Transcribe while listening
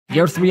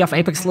Year 3 of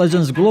Apex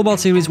Legends Global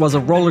Series was a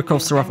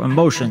rollercoaster of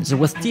emotions,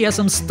 with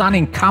TSM's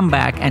stunning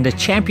comeback and a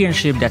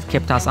championship that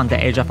kept us on the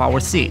edge of our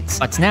seats.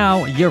 But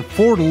now, Year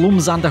 4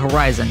 looms on the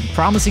horizon,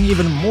 promising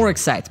even more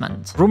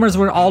excitement. Rumors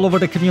were all over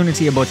the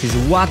community about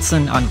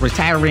HisWatson on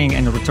retiring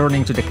and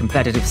returning to the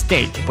competitive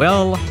stage.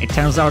 Well, it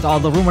turns out all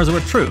the rumors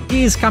were true.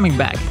 He is coming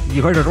back.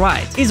 You heard it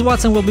right.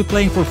 HisWatson will be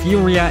playing for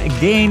Furia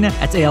again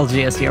at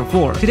ALGS Year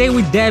 4. Today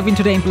we dive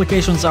into the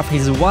implications of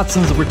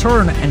HisWatson's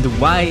return and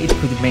why it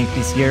could make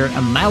this year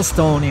a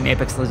milestone in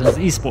Apex Legends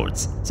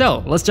Esports.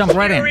 So, let's jump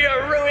right in.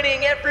 Furia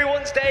ruining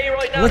everyone's day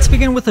right now. Let's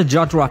begin with a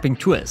jaw-dropping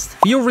twist.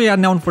 Furia,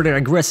 known for their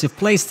aggressive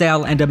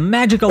playstyle and a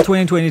magical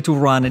 2022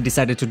 run,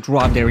 decided to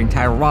drop their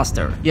entire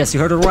roster. Yes, you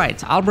heard it right.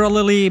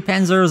 Albralelie,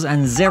 Panzers,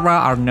 and Zera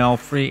are now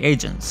free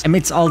agents.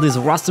 Amidst all these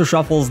roster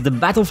shuffles, the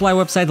Battlefly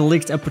website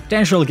leaked a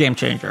potential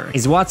game-changer,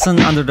 HisWatson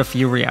under the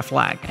Furia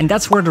flag. And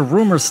that's where the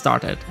rumors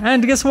started.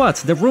 And guess what?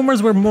 The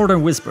rumors were more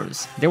than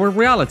whispers. They were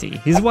reality.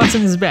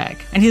 HisWatson is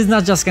back. And he's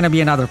not just gonna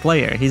be another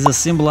player, he's a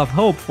symbol of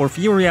hope for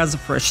Furia's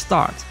fresh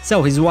start.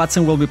 So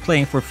HisWatson will be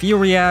playing for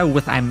Furia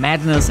with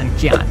iMadness and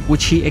Kian,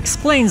 which he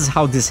explains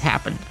how this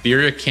happened.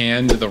 Furia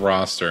canned the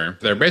roster.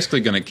 They're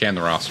basically gonna can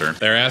the roster.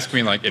 They're asking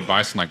me like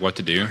advice on like what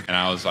to do, and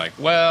I was like,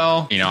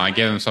 well, you know, I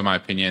gave them some of my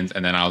opinions,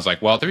 and then I was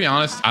like, well, to be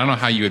honest, I don't know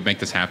how you would make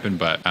this happen,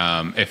 but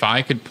if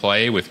I could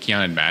play with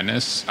Kian and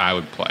Madness, I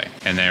would play.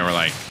 And they were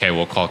like, okay,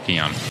 we'll call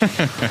Kian.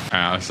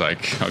 I was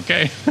like,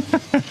 okay.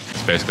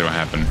 That's basically what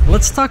happened.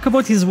 Let's talk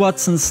about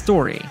HisWatson's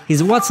story.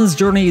 HisWatson's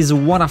journey is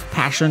one of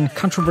passion,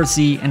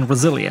 controversy, and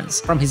resilience.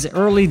 From his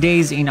early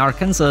days in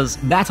Arkansas,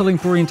 battling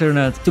for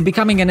internet, to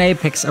becoming an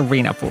Apex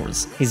arena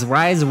force, his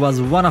rise was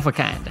one of a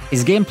kind.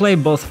 His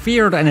gameplay, both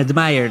feared and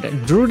admired,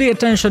 drew the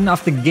attention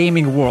of the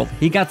gaming world.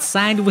 He got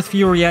signed with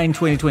Furia in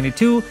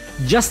 2022,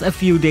 just a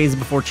few days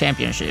before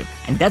championship,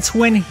 and that's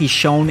when he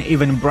shone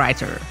even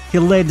brighter. He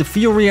led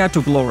Furia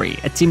to glory,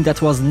 a team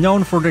that was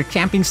known for their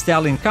camping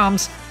style in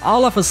comps.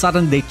 All of a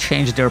sudden they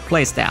changed their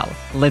playstyle,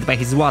 led by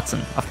HisWatson,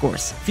 of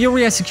course.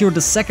 Furia secured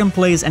the second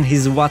place and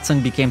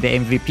HisWatson became the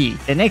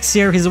MVP. The next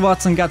year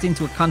HisWatson got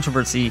into a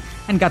controversy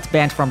and got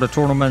banned from the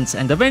tournaments,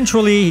 and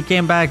eventually he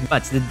came back,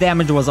 but the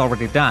damage was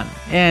already done,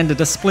 and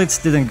the splits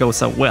didn't go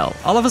so well.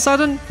 All of a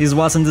sudden,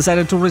 HisWatson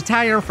decided to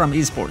retire from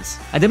esports.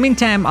 At the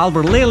meantime,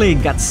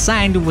 Albralelie got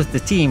signed with the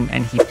team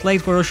and he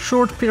played for a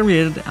short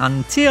period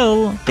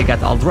until they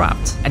got all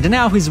dropped. And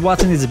now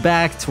HisWatson is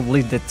back to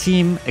lead the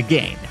team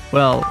again.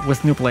 Well,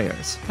 with new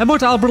players. About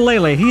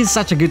Albralelie, he is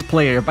such a good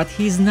player, but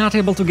he's not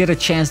able to get a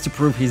chance to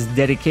prove his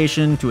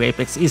dedication to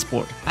Apex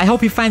Esports. I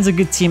hope he finds a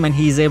good team and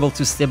he is able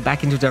to step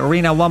back into the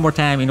arena one more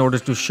time in order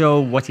to show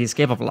what he's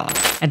capable of.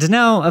 And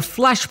now, a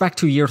flashback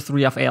to Year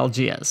 3 of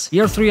ALGS.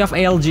 Year 3 of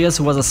ALGS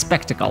was a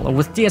spectacle,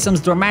 with TSM's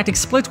dramatic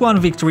Split 1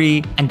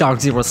 victory and Dark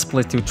Zero's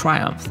Split 2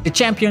 triumph. The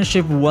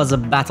championship was a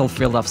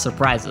battlefield of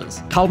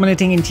surprises,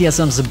 culminating in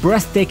TSM's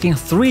breathtaking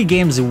 3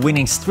 games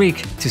winning streak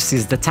to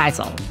seize the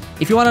title.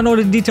 If you want to know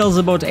the details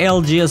about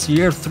ALGS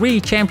Year 3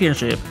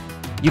 Championship,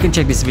 you can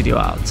check this video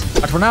out.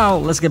 But for now,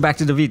 let's get back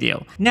to the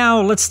video.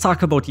 Now, let's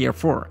talk about Year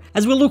 4.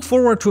 As we look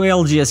forward to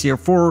ALGS Year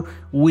 4,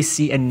 we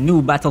see a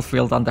new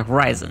battlefield on the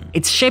horizon.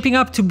 It's shaping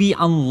up to be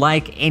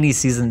unlike any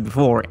season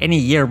before, any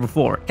year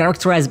before,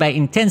 characterized by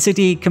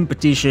intensity,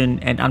 competition,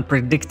 and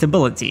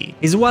unpredictability.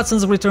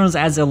 HisWatson's returns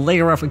adds a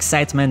layer of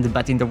excitement,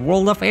 but in the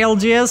world of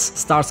ALGS,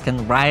 stars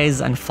can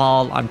rise and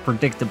fall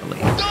unpredictably.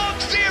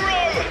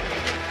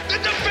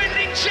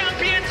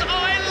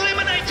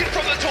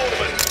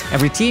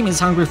 Every team is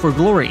hungry for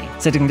glory,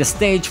 setting the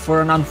stage for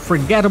an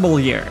unforgettable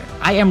year.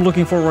 I am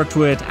looking forward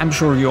to it, I'm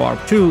sure you are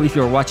too if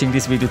you're watching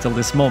this video till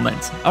this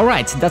moment.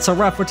 Alright, that's a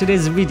wrap for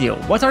today's video.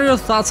 What are your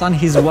thoughts on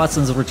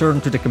HisWatson's return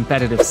to the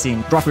competitive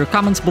scene? Drop your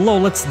comments below,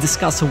 let's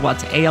discuss what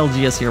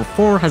ALGS Year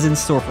 4 has in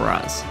store for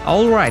us.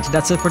 Alright,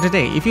 that's it for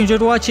today. If you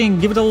enjoyed watching,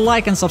 give it a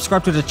like and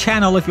subscribe to the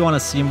channel if you want to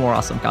see more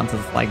awesome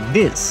content like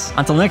this.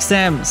 Until next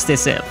time, stay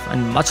safe,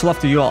 and much love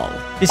to you all.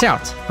 Peace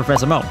out,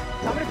 Professormoe.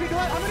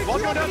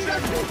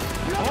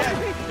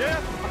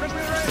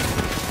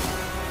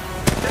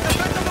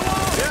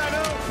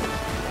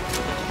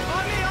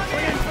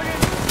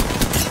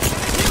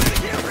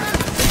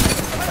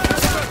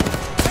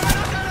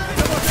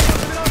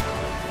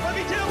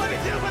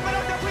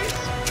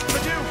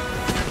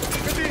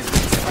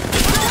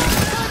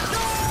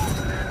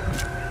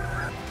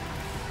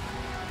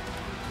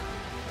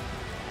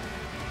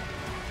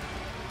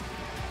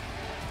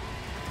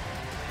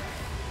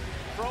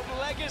 From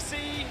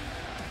legacy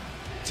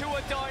to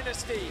a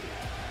dynasty.